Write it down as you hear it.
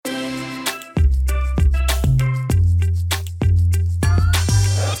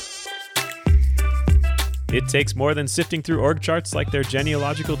It takes more than sifting through org charts like their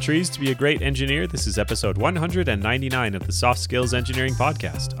genealogical trees to be a great engineer. This is episode 199 of the Soft Skills Engineering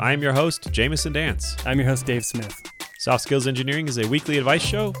Podcast. I am your host, Jamison Dance. I'm your host, Dave Smith. Soft Skills Engineering is a weekly advice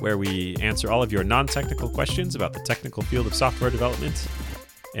show where we answer all of your non-technical questions about the technical field of software development.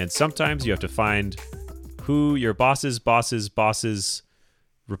 And sometimes you have to find who your boss's boss is.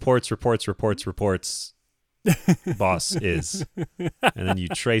 And then you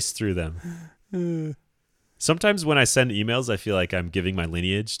trace through them. Sometimes when I send emails, I feel like I'm giving my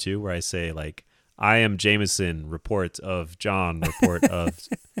lineage too, where I say like, I am Jamison, report of John, report of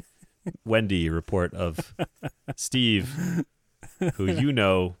Wendy, report of Steve, who you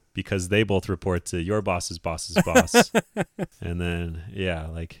know because they both report to your boss's boss. And then, yeah,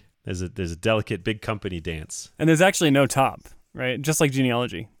 like there's a delicate big company dance. And there's actually no top, right? Just like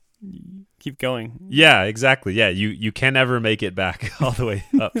genealogy. Keep going. Yeah, exactly. Yeah, you can never make it back all the way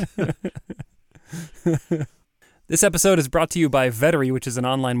up. This episode is brought to you by Vettery, which is an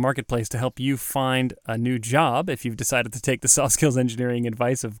online marketplace to help you find a new job if you've decided to take the soft skills engineering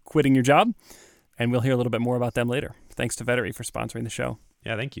advice of quitting your job. And we'll hear a little bit more about them later. Thanks to Vettery for sponsoring the show.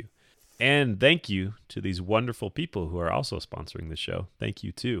 Yeah, thank you. And thank you to these wonderful people who are also sponsoring the show. Thank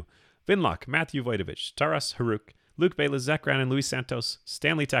you to Vinlock, Matthew Voidovich, Taras Haruk, Luke Bayless, Zach Grannon, Luis Santos,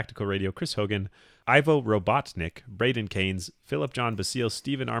 Stanley Tactical Radio, Chris Hogan, Ivo Robotnik, Braden Keynes, Philip John Basile,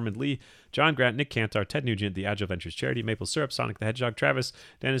 Stephen Armand Lee, John Grant, Nick Cantor, Ted Nugent, The Agile Ventures Charity, Maple Syrup, Sonic the Hedgehog, Travis,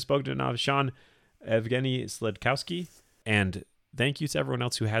 Dennis Bogdanov, Sean, Evgeny Sledkowski, and thank you to everyone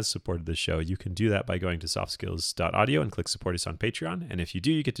else who has supported this show. You can do that by going to softskills.audio and click support us on Patreon. And if you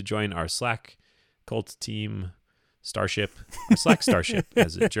do, you get to join our Slack cult team starship, our Slack starship,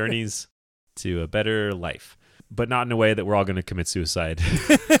 as it journeys to a better life. But not in a way that we're all going to commit suicide.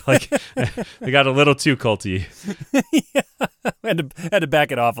 Like, they got a little too culty. Yeah, had to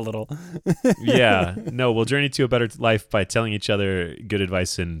back it off a little. Yeah. No, we'll journey to a better life by telling each other good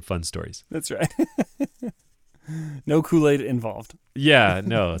advice and fun stories. That's right. No Kool-Aid involved. Yeah,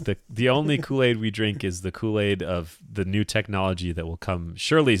 no. The only Kool-Aid we drink is the Kool-Aid of the new technology that will come,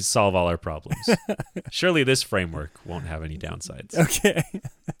 surely solve all our problems. Surely this framework won't have any downsides. Okay.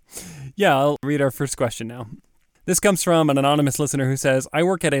 Yeah, I'll read our first question now. This comes from an anonymous listener who says, I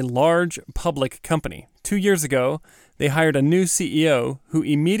work at a large public company. 2 years ago, they hired a new CEO who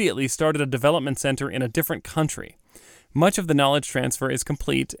immediately started a development center in a different country. Much of the knowledge transfer is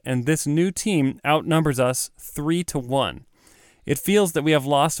complete, and this new team outnumbers us 3-1. It feels that we have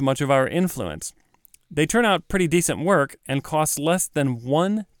lost much of our influence. They turn out pretty decent work and cost less than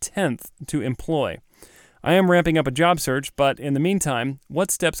 1/10 to employ. I am ramping up a job search, but in the meantime,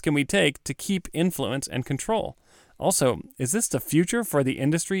 what steps can we take to keep influence and control? Also, is this the future for the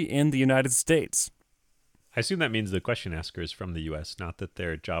industry in the United States? I assume that means the question asker is from the U.S., not that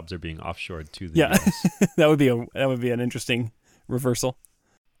their jobs are being offshored to the U.S. that would be an interesting reversal.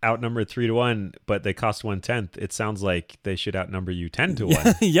 Outnumbered 3-1, but they cost 1/10. It sounds like they should outnumber you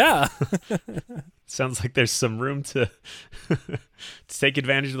 10-1. Yeah. Sounds like there's some room to take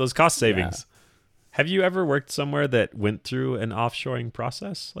advantage of those cost savings. Yeah. Have you ever worked somewhere that went through an offshoring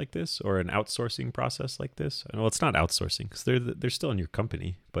process like this or an outsourcing process like this? Well, it's not outsourcing because they're still in your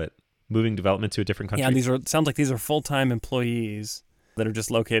company, but moving development to a different country. Yeah, sounds like these are full-time employees that are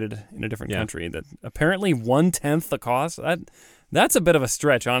just located in a different country that apparently 1/10 the cost. That's a bit of a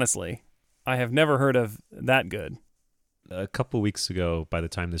stretch, honestly. I have never heard of that good. A couple weeks ago, by the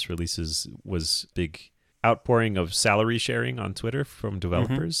time this releases, was big outpouring of salary sharing on Twitter from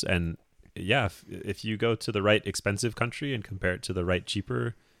developers. Mm-hmm. And yeah, if you go to the right expensive country and compare it to the right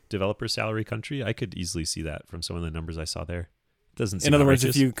cheaper developer salary country, I could easily see that from some of the numbers I saw there. It doesn't seem in other outrageous.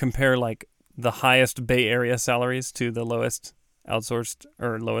 words, if you compare like the highest Bay Area salaries to the lowest outsourced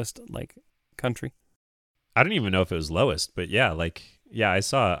or lowest like country. I don't even know if it was lowest, but I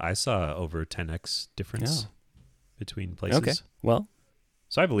saw over 10x difference between places. Okay. Well,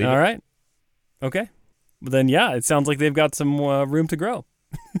 so I believe all right. Okay. Well, then, yeah, it sounds like they've got some room to grow.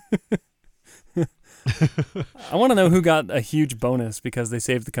 I want to know who got a huge bonus because they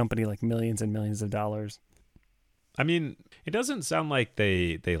saved the company like millions and millions of dollars. I mean, it doesn't sound like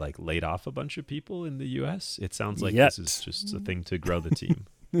they like laid off a bunch of people in the U.S. It sounds like this is just a thing to grow the team.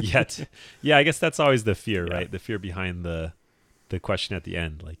 Yet. Yeah, I guess that's always the fear, right? The fear behind the question at the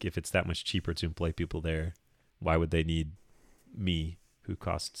end. Like, if it's that much cheaper to employ people there, why would they need me, who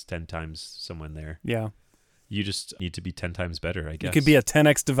costs 10 times someone there? Yeah. You just need to be 10 times better, I guess. You could be a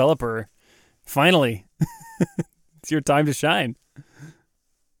 10x developer. Finally. It's your time to shine.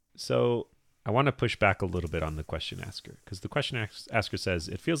 So I want to push back a little bit on the question asker, because the question asker says,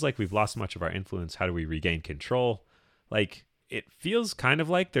 it feels like we've lost much of our influence. How do we regain control? Like, it feels kind of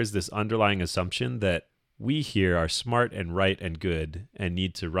like there's this underlying assumption that we here are smart and right and good and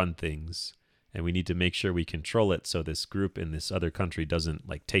need to run things, and we need to make sure we control it so this group in this other country doesn't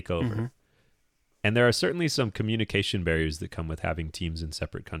like take over. Mm-hmm. And there are certainly some communication barriers that come with having teams in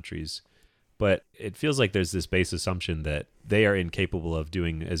separate countries. But it feels like there's this base assumption that they are incapable of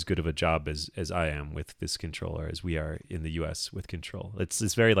doing as good of a job as I am with this control, or as we are in the US with control.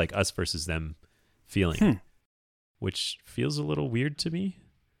 It's very like us versus them feeling, which feels a little weird to me.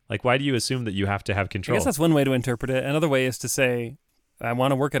 Like, why do you assume that you have to have control? I guess that's one way to interpret it. Another way is to say, I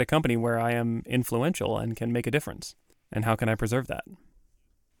want to work at a company where I am influential and can make a difference. And how can I preserve that?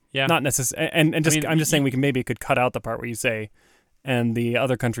 Yeah. Not necessarily. And just, I'm just saying we could cut out the part where you say, and the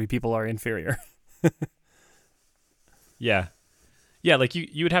other country people are inferior. Yeah. Yeah, like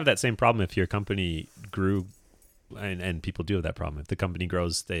you would have that same problem if your company grew, and people do have that problem. If the company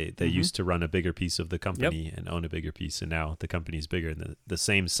grows, they used to run a bigger piece of the company and own a bigger piece, and now the company's bigger, and the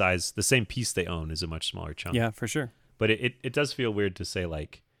same size, the same piece they own is a much smaller chunk. Yeah, for sure. But it does feel weird to say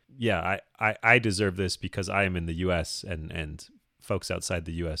like, yeah, I deserve this because I am in the US, and folks outside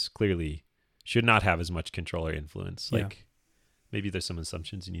the US clearly should not have as much control or influence. Like, maybe there's some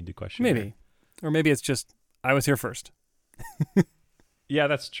assumptions you need to question. Maybe. There. Or maybe it's just, I was here first. Yeah,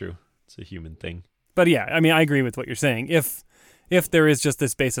 that's true. It's a human thing. But yeah, I mean, I agree with what you're saying. If there is just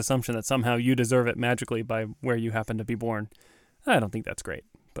this base assumption that somehow you deserve it magically by where you happen to be born, I don't think that's great.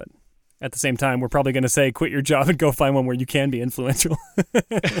 But at the same time, we're probably going to say, quit your job and go find one where you can be influential.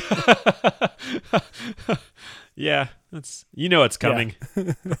 Yeah, it's coming.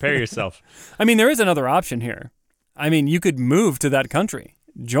 Yeah. Prepare yourself. I mean, there is another option here. I mean, you could move to that country,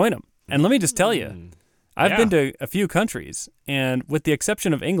 join them. And let me just tell you, I've been to a few countries, and with the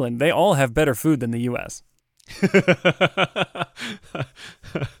exception of England, they all have better food than the U.S.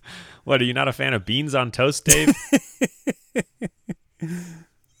 What, are you not a fan of beans on toast, Dave?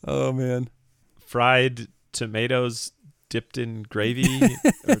 Oh, man. Fried tomatoes dipped in gravy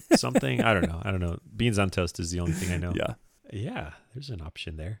or something? I don't know. Beans on toast is the only thing I know. Yeah, there's an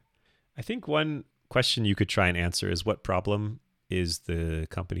option there. I think one question you could try and answer is, what problem is the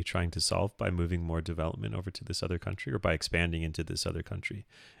company trying to solve by moving more development over to this other country, or by expanding into this other country?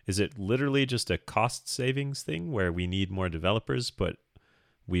 Is it literally just a cost savings thing where we need more developers, but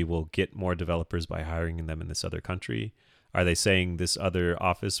we will get more developers by hiring them in this other country? Are they saying this other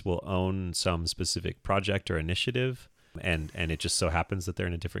office will own some specific project or initiative, and it just so happens that they're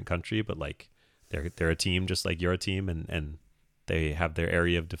in a different country, but like they're a team just like you're a team, and they have their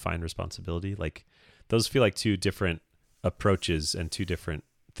area of defined responsibility? Like, those feel like two different approaches and two different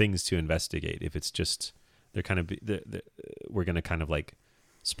things to investigate. If it's just we're going to kind of like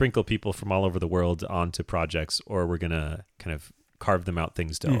sprinkle people from all over the world onto projects, or we're going to kind of carve them out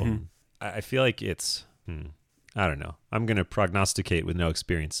things to own. I feel like it's I don't know. I'm going to prognosticate with no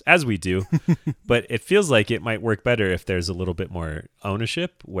experience, as we do, but it feels like it might work better if there's a little bit more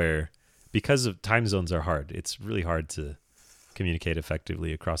ownership, where, because of time zones are hard, it's really hard to communicate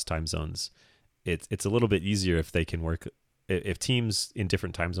effectively across time zones. It's a little bit easier if they can work, if teams in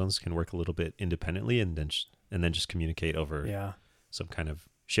different time zones can work a little bit independently, and then just communicate over some kind of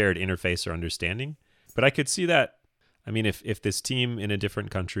shared interface or understanding. But I could see that. I mean, if this team in a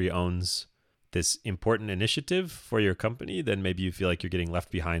different country owns this important initiative for your company, then maybe you feel like you're getting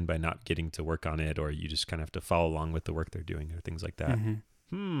left behind by not getting to work on it, or you just kind of have to follow along with the work they're doing, or things like that.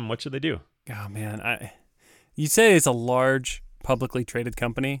 What should they do? Oh man, you say it's a large publicly traded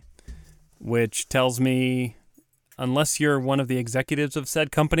company, which tells me, unless you're one of the executives of said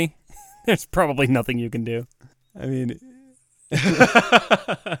company, there's probably nothing you can do. I mean,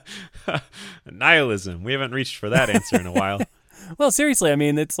 nihilism. We haven't reached for that answer in a while. Well, seriously, I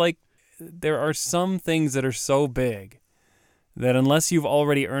mean, it's like there are some things that are so big that unless you've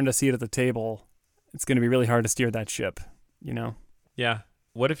already earned a seat at the table, it's going to be really hard to steer that ship, you know? Yeah.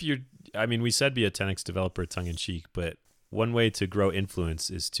 What if we said be a 10x developer tongue in cheek, but one way to grow influence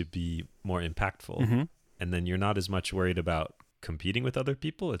is to be more impactful. And then you're not as much worried about competing with other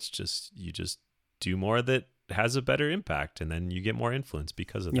people. It's just, you just do more that has a better impact, and then you get more influence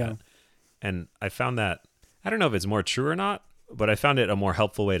because of that. And I found that, I don't know if it's more true or not, but I found it a more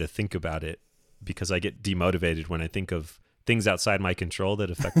helpful way to think about it, because I get demotivated when I think of things outside my control that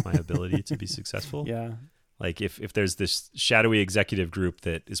affect my ability to be successful. Yeah. Like if there's this shadowy executive group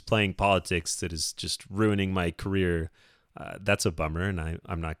that is playing politics that is just ruining my career, that's a bummer, and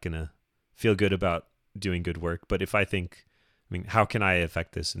I'm not going to feel good about doing good work. But if I think, how can I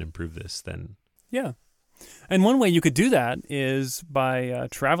affect this and improve this, then... Yeah. And one way you could do that is by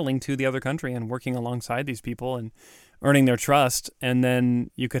traveling to the other country and working alongside these people. And earning their trust, and then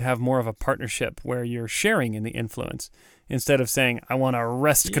you could have more of a partnership where you're sharing in the influence. Instead of saying, I want to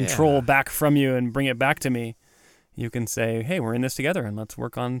wrest control back from you and bring it back to me, you can say, hey, we're in this together and let's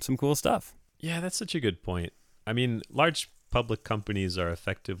work on some cool stuff. Yeah, that's such a good point. I mean, large public companies are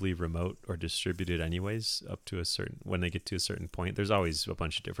effectively remote or distributed anyways up to when they get to a certain point. There's always a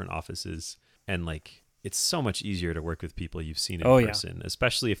bunch of different offices, and like it's so much easier to work with people you've seen in person,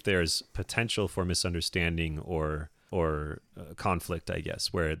 especially if there's potential for misunderstanding or conflict, I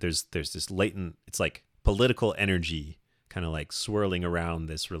guess, where there's this latent, it's like political energy kind of like swirling around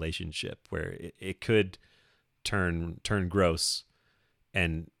this relationship where it could turn gross,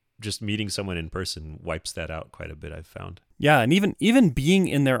 and just meeting someone in person wipes that out quite a bit, I've found. Yeah, and even being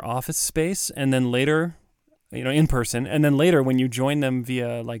in their office space and then later, in person, and then later when you join them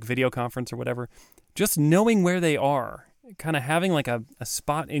via like video conference or whatever, just knowing where they are, kind of having like a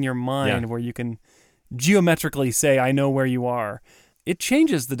spot in your mind where you can geometrically say, I know where you are. It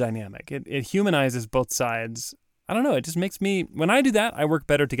changes the dynamic. It humanizes both sides. I don't know. It just makes me, when I do that, I work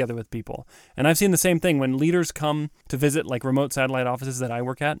better together with people. And I've seen the same thing when leaders come to visit like remote satellite offices that I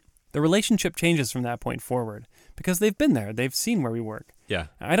work at. The relationship changes from that point forward because they've been there. They've seen where we work. Yeah.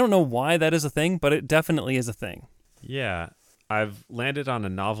 I don't know why that is a thing, but it definitely is a thing. Yeah. I've landed on a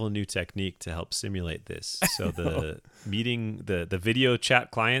novel new technique to help simulate this. So the meeting, the video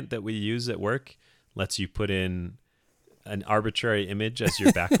chat client that we use at work lets you put in an arbitrary image as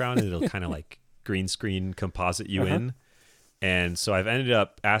your background, and it'll kind of like green screen composite you in. And so I've ended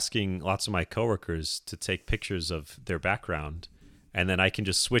up asking lots of my coworkers to take pictures of their background, and then I can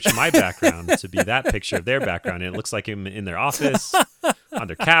just switch my background to be that picture of their background, and it looks like I'm in their office, on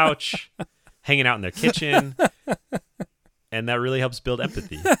their couch, hanging out in their kitchen, and that really helps build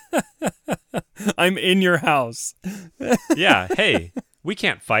empathy. I'm in your house. Yeah, hey, we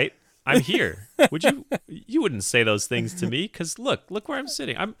can't fight. I'm here. You wouldn't say those things to me because look where I'm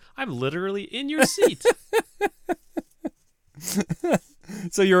sitting. I'm literally in your seat.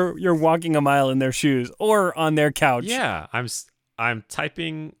 So you're walking a mile in their shoes or on their couch. Yeah, I'm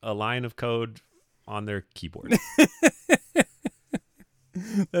typing a line of code on their keyboard.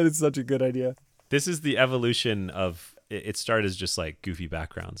 That is such a good idea. This is the evolution of it. Started as just like goofy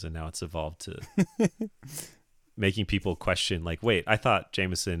backgrounds, and now it's evolved to making people question, like, wait, I thought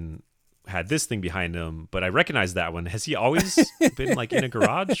Jamison had this thing behind him, but I recognize that one. Has he always been like in a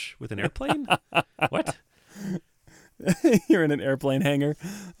garage with an airplane? What? You're in an airplane hangar.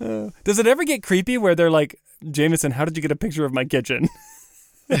 Does it ever get creepy where they're like, Jamison, how did you get a picture of my kitchen?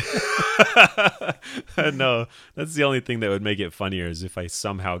 No, that's the only thing that would make it funnier is if I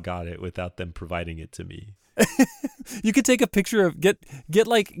somehow got it without them providing it to me. You could take a picture of get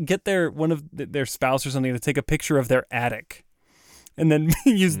their one of their spouse or something to take a picture of their attic, and then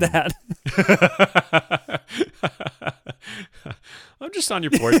use that. I'm just on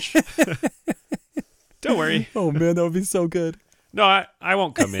your porch. Don't worry. Oh man, that would be so good. No, I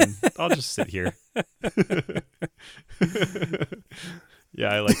won't come in. I'll just sit here.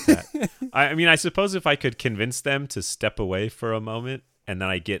 Yeah, I like that. I mean, I suppose if I could convince them to step away for a moment, and then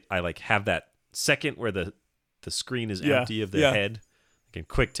I like have that second where the screen is empty of their head, I can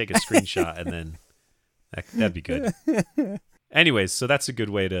quick take a screenshot, and then that'd be good. Anyways, so that's a good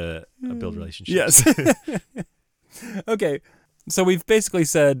way to build relationships. Yes. Okay, so we've basically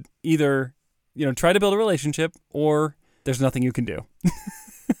said either try to build a relationship, or there's nothing you can do.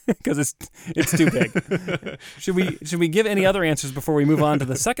 Because it's too big. Should we give any other answers before we move on to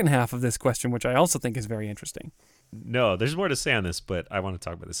the second half of this question, which I also think is very interesting? No, there's more to say on this, but I want to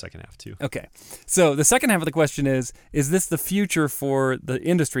talk about the second half too. Okay. So the second half of the question is this the future for the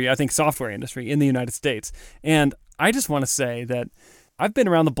industry, I think software industry in the United States? And I just want to say that I've been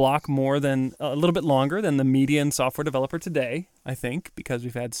around the block a little bit longer than the median software developer today, I think, because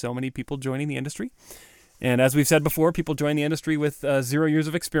we've had so many people joining the industry. And as we've said before, people join the industry with 0 years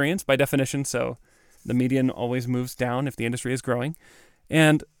of experience by definition, so the median always moves down if the industry is growing.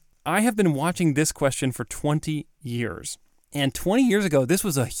 And I have been watching this question for 20 years. And 20 years ago, this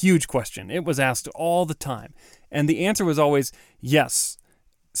was a huge question. It was asked all the time. And the answer was always, yes,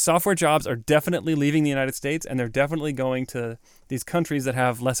 software jobs are definitely leaving the United States, and they're definitely going to these countries that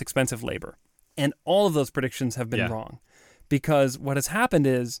have less expensive labor. And all of those predictions have been wrong. Because what has happened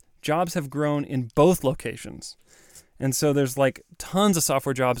is jobs have grown in both locations. And so there's like tons of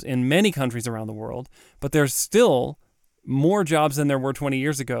software jobs in many countries around the world, but there's still more jobs than there were 20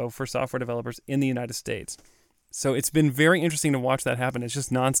 years ago for software developers in the United States. So it's been very interesting to watch that happen. It's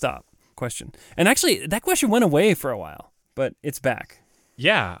just nonstop question. And actually, that question went away for a while, but it's back.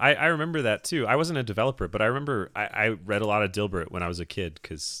 Yeah, I remember that too. I wasn't a developer, but I remember I read a lot of Dilbert when I was a kid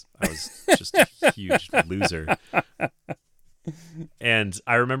because I was just a huge loser. And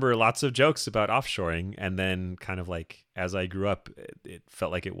I remember lots of jokes about offshoring, and then kind of like as I grew up, it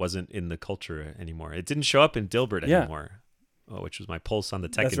felt like it wasn't in the culture anymore. It didn't show up in Dilbert anymore, which was my pulse on the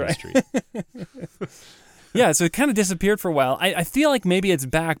tech industry. Right. Yeah, so it kind of disappeared for a while. I feel like maybe it's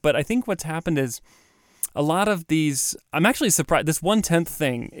back, but I think what's happened is a lot of these, I'm actually surprised. This 1/10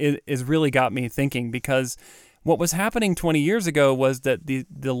 thing is really got me thinking, because what was happening 20 years ago was that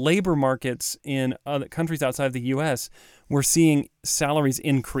the labor markets in other countries outside of the U.S. were seeing salaries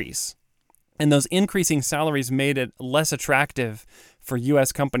increase. And those increasing salaries made it less attractive for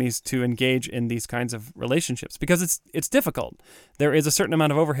U.S. companies to engage in these kinds of relationships because it's difficult. There is a certain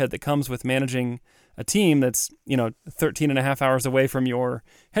amount of overhead that comes with managing a team that's 13 and a half hours away from your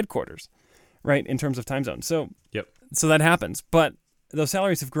headquarters, right, in terms of time zone. So that happens. But those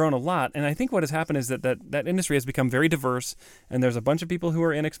salaries have grown a lot, and I think what has happened is that industry has become very diverse, and there's a bunch of people who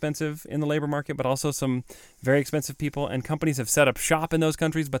are inexpensive in the labor market, but also some very expensive people, and companies have set up shop in those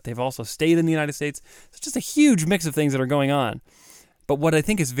countries, but they've also stayed in the United States. It's just a huge mix of things that are going on. But what I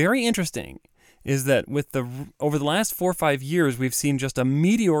think is very interesting is that over the last 4 or 5 years, we've seen just a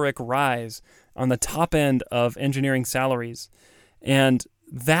meteoric rise on the top end of engineering salaries, and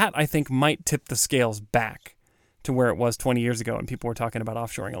that I think might tip the scales back to where it was 20 years ago, and people were talking about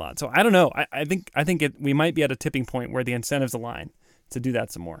offshoring a lot. So I don't know. I think we might be at a tipping point where the incentives align to do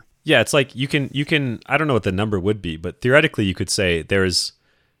that some more. Yeah, it's like you can. I don't know what the number would be, but theoretically, you could say there's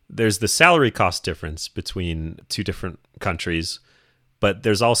the salary cost difference between two different countries, but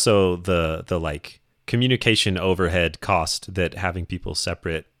there's also the like communication overhead cost that having people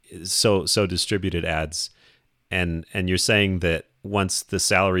separate so distributed adds, and you're saying that once the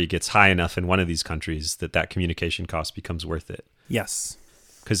salary gets high enough in one of these countries, that communication cost becomes worth it. Yes.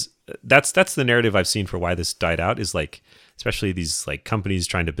 Because that's the narrative I've seen for why this died out, is like, especially these like companies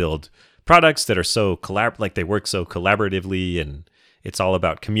trying to build products that are so they work so collaboratively, and it's all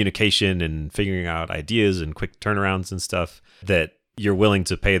about communication and figuring out ideas and quick turnarounds and stuff, that you're willing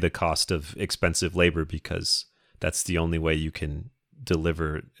to pay the cost of expensive labor because that's the only way you can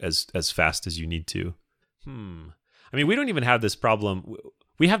deliver as fast as you need to. I mean, we don't even have this problem.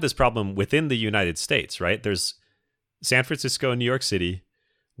 We have this problem within the United States, right? There's San Francisco and New York City,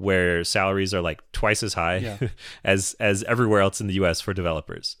 where salaries are like twice as high as everywhere else in the US for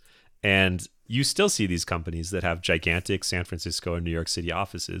developers. And you still see these companies that have gigantic San Francisco and New York City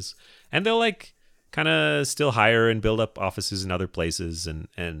offices, and they'll like kind of still hire and build up offices in other places,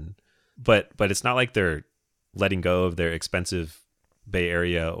 but it's not like they're letting go of their expensive Bay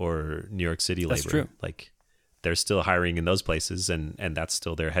Area or New York City labor. That's true. Like, they're still hiring in those places, and that's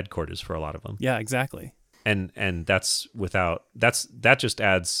still their headquarters for a lot of them. Yeah, exactly. And that just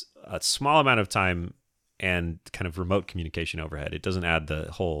adds a small amount of time and kind of remote communication overhead. It doesn't add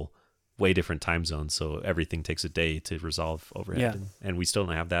the whole way different time zones, so everything takes a day to resolve overhead. Yeah. And we still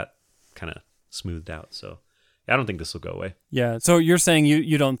don't have that kind of smoothed out. So I don't think this will go away. Yeah. So you're saying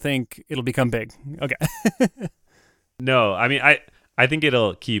you don't think it'll become big? Okay. No, I mean, I think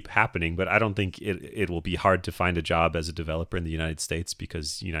it'll keep happening, but I don't think it will be hard to find a job as a developer in the United States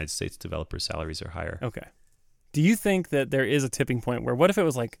because United States developer salaries are higher. Okay. Do you think that there is a tipping point where, what if it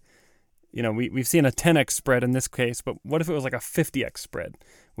was like, we've seen a 10x spread in this case, but what if it was like a 50x spread?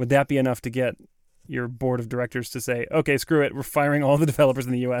 Would that be enough to get your board of directors to say, okay, screw it, we're firing all the developers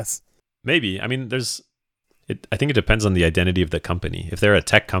in the U.S.? Maybe. I mean, I think it depends on the identity of the company. If they're a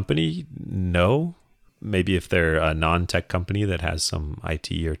tech company, no. Maybe if they're a non-tech company that has some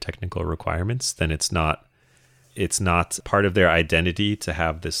IT or technical requirements, then it's not part of their identity to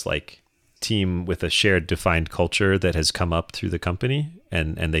have this like team with a shared defined culture that has come up through the company,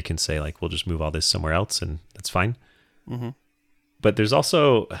 and they can say like, we'll just move all this somewhere else and that's fine. Mm-hmm. But there's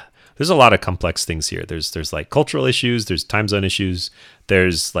a lot of complex things here. There's like cultural issues, there's time zone issues,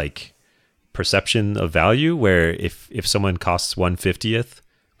 there's like perception of value, where if someone costs 1/50th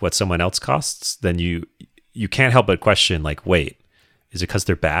what someone else costs, then you can't help but question like, wait, is it because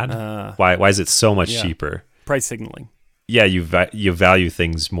they're bad? Why is it so much cheaper? Price signaling. Yeah, you value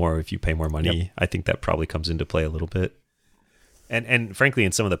things more if you pay more money. Yep. I think that probably comes into play a little bit. And frankly,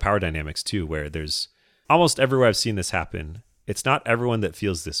 in some of the power dynamics too, where there's almost everywhere I've seen this happen, it's not everyone that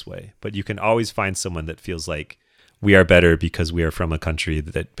feels this way, but you can always find someone that feels like we are better because we are from a country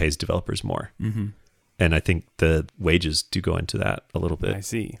that pays developers more. Mm-hmm. And I think the wages do go into that a little bit. I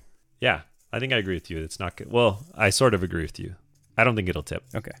see. Yeah, I think I agree with you. It's not good. Well, I sort of agree with you. I don't think it'll tip.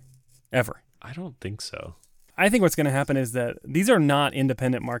 Okay. Ever. I don't think so. I think what's going to happen is that these are not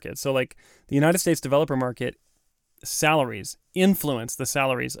independent markets. So like the United States developer market salaries influence the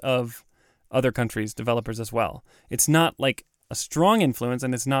salaries of other countries' developers as well. It's not like a strong influence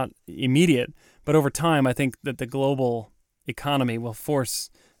and it's not immediate, but over time, I think that the global economy will force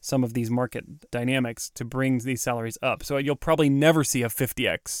some of these market dynamics to bring these salaries up. So you'll probably never see a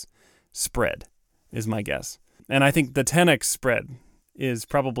 50x spread, is my guess. And I think the 10x spread is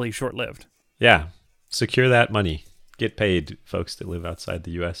probably short-lived. Yeah. Secure that money. Get paid, folks that live outside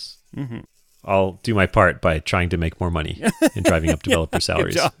the U.S. Mm-hmm. I'll do my part by trying to make more money in driving up developer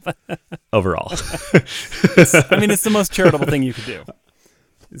salaries overall. It's the most charitable thing you could do.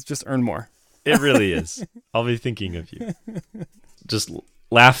 It's just earn more. It really is. I'll be thinking of you. Just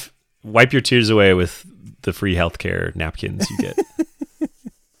laugh, wipe your tears away with the free healthcare napkins you get.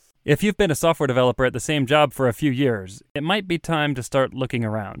 If you've been a software developer at the same job for a few years, it might be time to start looking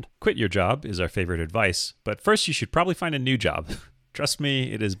around. Quit your job is our favorite advice, but first you should probably find a new job. Trust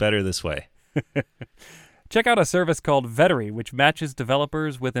me, it is better this way. Check out a service called Vettery, which matches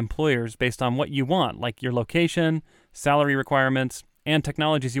developers with employers based on what you want, like your location, salary requirements, and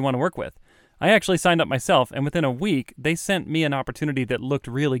technologies you want to work with. I actually signed up myself, and within a week, they sent me an opportunity that looked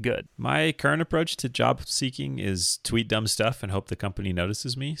really good. My current approach to job seeking is tweet dumb stuff and hope the company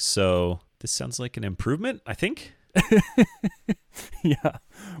notices me, so this sounds like an improvement, I think. Yeah.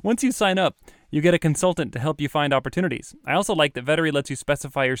 Once you sign up, you get a consultant to help you find opportunities. I also like that Vettery lets you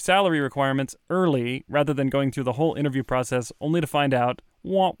specify your salary requirements early rather than going through the whole interview process only to find out,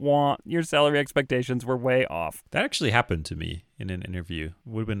 your salary expectations were way off. That actually happened to me in an interview.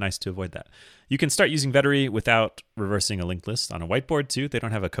 Would have been nice to avoid that. You can start using Vettery without reversing a linked list on a whiteboard too. They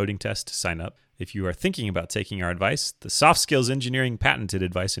don't have a coding test to sign up. If you are thinking about taking our advice, the soft skills engineering patented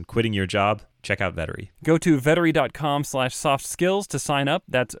advice in quitting your job, check out Vettery. Go to vettery.com/softskills to sign up.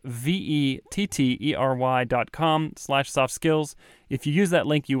 That's vettery.com/softskills. If you use that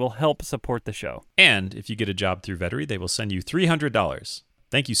link, you will help support the show. And if you get a job through Vettery, they will send you $300.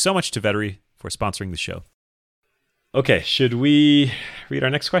 Thank you so much to Vettery for sponsoring the show. Okay, should we read our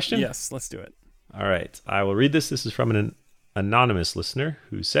next question? Yes, let's do it. All right, I will read this. This is from an anonymous listener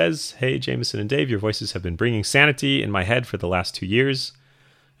who says, "Hey, Jamison and Dave, your voices have been bringing sanity in my head for the last 2 years.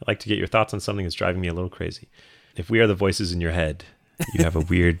 I'd like to get your thoughts on something that's driving me a little crazy. If we are the voices in your head, you have a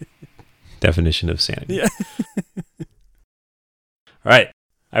weird definition of sanity." Yeah. All right.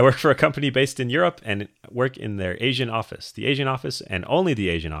 I work for a company based in Europe and work in their Asian office. The Asian office, and only the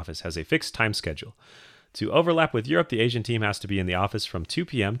Asian office, has a fixed time schedule. To overlap with Europe, the Asian team has to be in the office from 2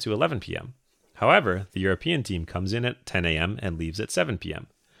 p.m. to 11 p.m. However, the European team comes in at 10 a.m. and leaves at 7 p.m.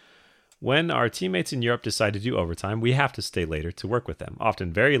 When our teammates in Europe decide to do overtime, we have to stay later to work with them,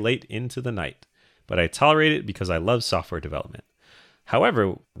 often very late into the night. But I tolerate it because I love software development.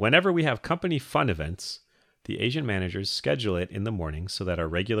 However, whenever we have company fun events, the Asian managers schedule it in the morning so that our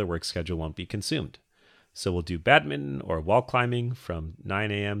regular work schedule won't be consumed. So we'll do badminton or wall climbing from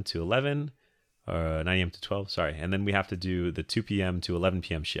 9 a.m. to 11, or 9 a.m. to 12, sorry. And then we have to do the 2 p.m. to 11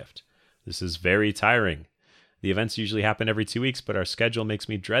 p.m. shift. This is very tiring. The events usually happen every 2 weeks, but our schedule makes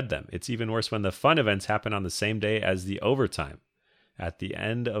me dread them. It's even worse when the fun events happen on the same day as the overtime. At the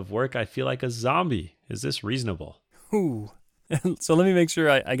end of work, I feel like a zombie. Is this reasonable? Ooh. So let me make sure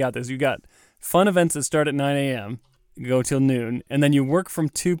I got this. You got fun events that start at 9 a.m., go till noon, and then you work from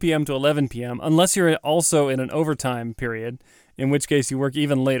 2 p.m. to 11 p.m., unless you're also in an overtime period, in which case you work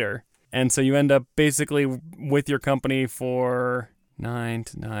even later. And so you end up basically with your company for 9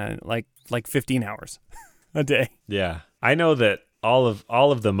 to 9, like 15 hours a day. Yeah. I know that all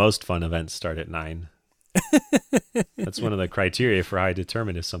of the most fun events start at 9. That's one of the criteria for how I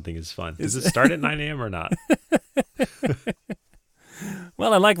determine if something is fun. Does it start at 9 a.m. or not?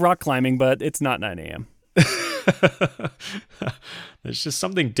 Well, I like rock climbing, but it's not 9 a.m. There's just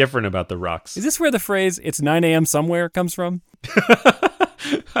something different about the rocks. Is this where the phrase, it's 9 a.m. somewhere, comes from?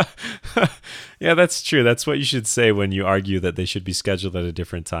 Yeah, that's true. That's what you should say when you argue that they should be scheduled at a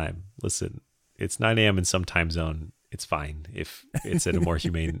different time. Listen, it's 9 a.m. in some time zone. It's fine if it's at a more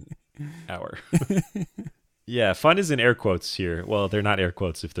humane hour. Yeah, fun is in air quotes here. Well, they're not air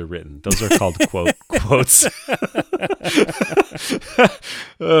quotes if they're written. Those are called quotes.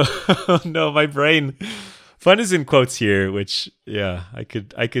 Oh, no, my brain. Fun is in quotes here, which, yeah,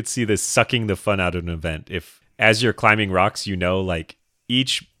 I could see this sucking the fun out of an event. If, as you're climbing rocks, you know, like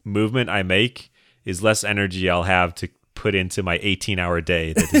each movement I make is less energy I'll have to put into my 18-hour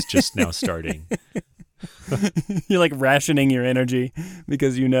day that is just now starting. You're like rationing your energy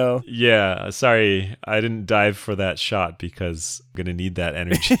because you know. Yeah, sorry, I didn't dive for that shot because I'm going to need that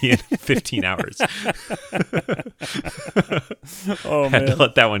energy in 15 hours. Oh, man. I had to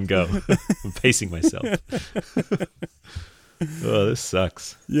let that one go. I'm pacing myself. Oh, this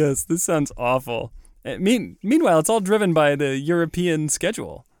sucks. Yes, this sounds awful. Meanwhile, it's all driven by the European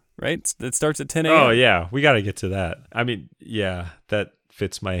schedule, right? It starts at 10 a.m. Oh, yeah. We got to get to that. I mean, yeah, that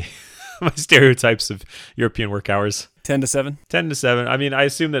fits my my stereotypes of European work hours. 10 to 7? 10 to 7. I mean, I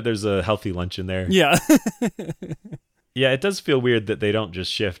assume that there's a healthy lunch in there. Yeah. Yeah, it does feel weird that they don't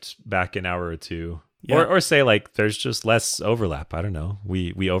just shift back an hour or two. Yeah. Or say, like, there's just less overlap. I don't know.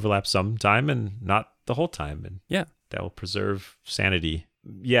 We overlap some time and not the whole time. And Yeah. that will preserve sanity.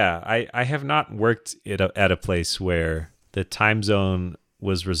 Yeah, I have not worked at a place where the time zone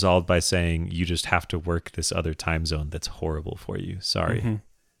was resolved by saying you just have to work this other time zone that's horrible for you. Sorry. Mm-hmm.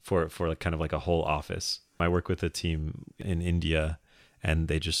 For like kind of like a whole office. I work with a team in India, and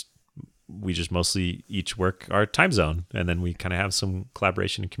we just mostly each work our time zone, and then we kind of have some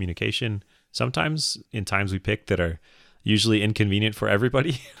collaboration and communication sometimes in times we pick that are usually inconvenient for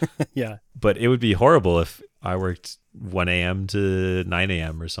everybody. Yeah. But it would be horrible if I worked 1 a.m. to 9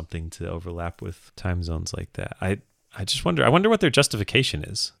 a.m. or something to overlap with time zones like that. I just wonder. I wonder what their justification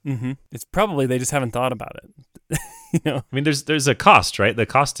is. Mm-hmm. It's probably they just haven't thought about it. I mean, there's a cost, right? The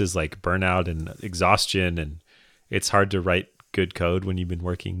cost is like burnout and exhaustion, and it's hard to write good code when you've been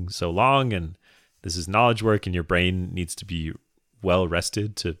working so long, and this is knowledge work, and your brain needs to be well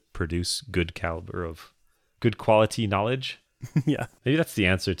rested to produce good caliber of good quality knowledge. Yeah. Maybe that's the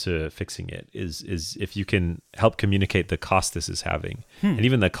answer to fixing it is if you can help communicate the cost this is having, and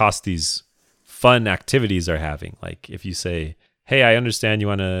even the cost these fun activities are having. Like if you say, hey, I understand you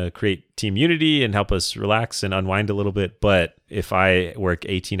want to create team unity and help us relax and unwind a little bit, but if I work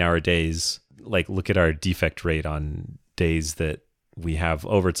 18-hour days, like look at our defect rate on days that we have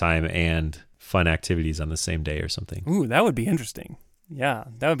overtime and fun activities on the same day or something. Ooh, that would be interesting. Yeah,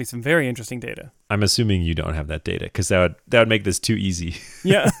 that would be some very interesting data. I'm assuming you don't have that data because that would make this too easy.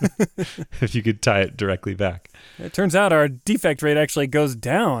 Yeah. If you could tie it directly back. It turns out our defect rate actually goes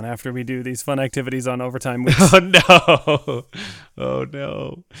down after we do these fun activities on overtime weeks. Oh, no. Oh,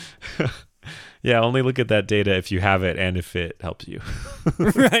 no. Yeah, only look at that data if you have it and if it helps you.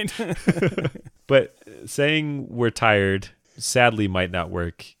 Right. But saying we're tired sadly might not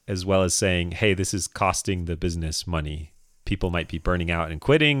work as well as saying, hey, this is costing the business money. People might be burning out and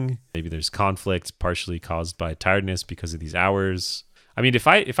quitting. Maybe there's conflict partially caused by tiredness because of these hours. I mean, if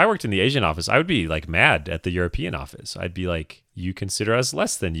I worked in the Asian office, I would be like mad at the European office. I'd be like, you consider us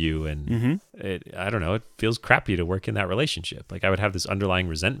less than you. And I don't know, it feels crappy to work in that relationship. Like I would have this underlying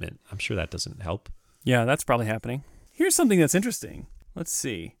resentment. I'm sure that doesn't help. Yeah, that's probably happening. Here's something that's interesting. Let's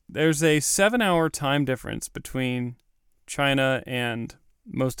see. There's a 7-hour time difference between China and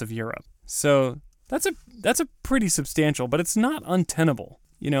most of Europe. So that's a pretty substantial, but it's not untenable.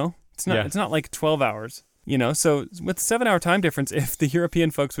 It's not like 12 hours. So with 7-hour time difference, if the European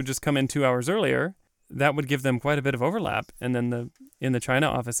folks would just come in 2 hours earlier, that would give them quite a bit of overlap. And then in the China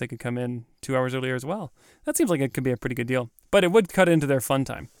office, they could come in 2 hours earlier as well. That seems like it could be a pretty good deal, but it would cut into their fun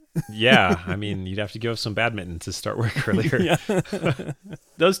time. Yeah, I mean, you'd have to give up some badminton to start work earlier.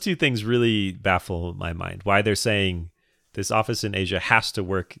 Those two things really baffle my mind. Why they're saying this office in Asia has to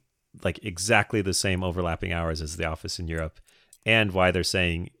work like exactly the same overlapping hours as the office in Europe, and why they're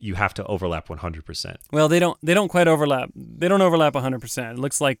saying you have to overlap 100%. Well, they don't quite overlap. They don't overlap 100%.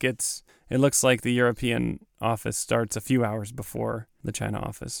 It looks like the European office starts a few hours before the China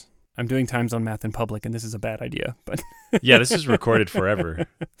office. I'm doing time zone math in public, and this is a bad idea. But yeah, this is recorded forever.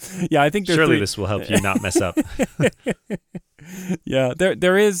 Yeah, I think surely this will help you not mess up. Yeah,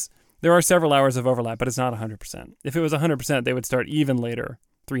 there are several hours of overlap, but it's not 100%. If it was 100%, they would start even later,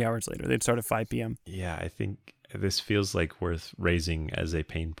 3 hours later. They'd start at 5 p.m. Yeah, I think this feels like worth raising as a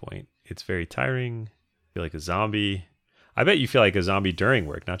pain point. It's very tiring. I feel like a zombie. I bet you feel like a zombie during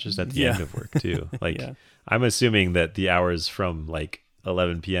work, not just at the end of work too. Like I'm assuming that the hours from like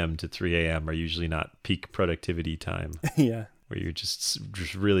 11 p.m. to 3 a.m. are usually not peak productivity time. Yeah. Where you're just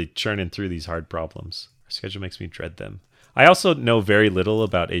really churning through these hard problems. Our schedule makes me dread them. I also know very little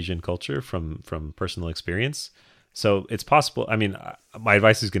about Asian culture from personal experience. So it's possible. I mean, my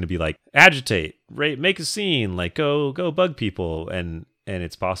advice is going to be like agitate, make a scene, like go bug people. And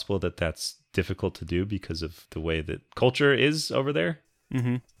it's possible that that's difficult to do because of the way that culture is over there.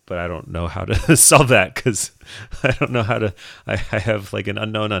 Mm-hmm. But I don't know how to solve that because I don't know how to, I have like an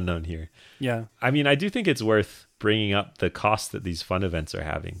unknown here. Yeah. I mean, I do think it's worth bringing up the cost that these fun events are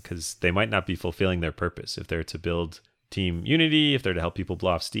having because they might not be fulfilling their purpose if they're to build team unity, if they're to help people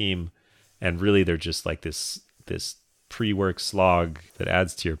blow off steam. And really they're just like this pre-work slog that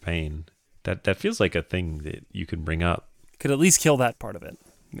adds to your pain. That feels like a thing that you can bring up. Could at least kill that part of it.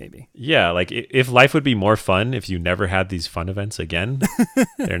 Maybe. Yeah, like if life would be more fun if you never had these fun events again,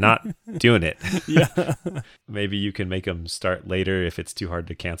 they're not doing it. Yeah. Maybe you can make them start later if it's too hard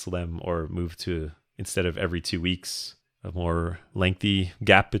to cancel them or move to instead of every 2 weeks, a more lengthy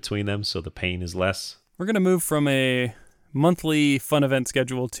gap between them so the pain is less. We're going to move from a monthly fun event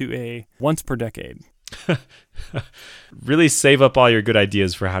schedule to a once per decade. Really save up all your good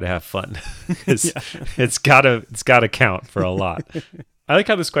ideas for how to have fun. It's gotta count for a lot. I like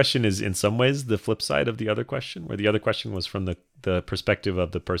how this question is in some ways the flip side of the other question, where the other question was from the perspective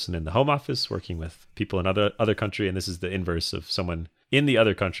of the person in the home office working with people in other country, and this is the inverse of someone in the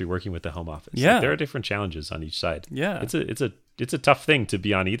other country working with the home office. Yeah. Like, there are different challenges on each side. Yeah. It's a tough thing to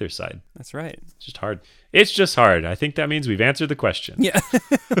be on either side. That's right. It's just hard. It's just hard. I think that means we've answered the question. Yeah.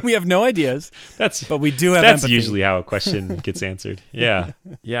 We have no ideas. But we do have That's empathy. usually how a question gets answered. Yeah.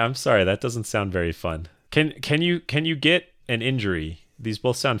 Yeah, I'm sorry. That doesn't sound very fun. Can you get an injury? These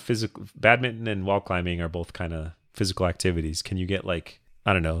both sound physical. Badminton and wall climbing are both kind of physical activities. Can you get, like,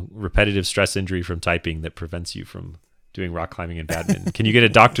 I don't know, repetitive stress injury from typing that prevents you from doing rock climbing and badminton? Can you get a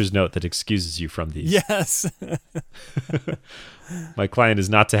doctor's note that excuses you from these? Yes. My client is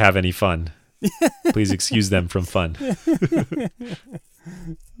not to have any fun. Please excuse them from fun.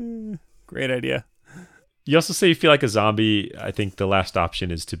 Great idea. You also say you feel like a zombie. I think the last option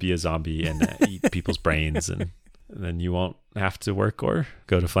is to be a zombie and eat people's brains, and then you won't have to work or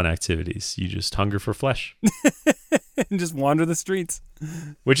go to fun activities. You just hunger for flesh. And just wander the streets.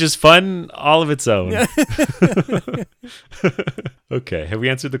 Which is fun all of its own. Okay, have we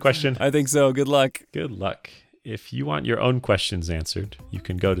answered the question? I think so. Good luck. Good luck. If you want your own questions answered, you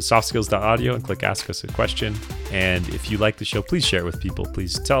can go to softskills.audio and click Ask Us a Question. And if you like the show, please share it with people.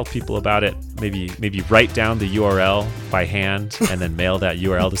 Please tell people about it. Maybe write down the URL by hand and then mail that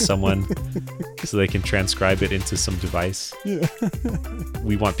URL to someone so they can transcribe it into some device. Yeah.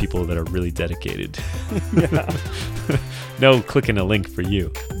 We want people that are really dedicated. Yeah. No clicking a link for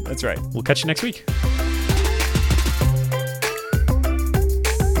you. That's right. We'll catch you next week.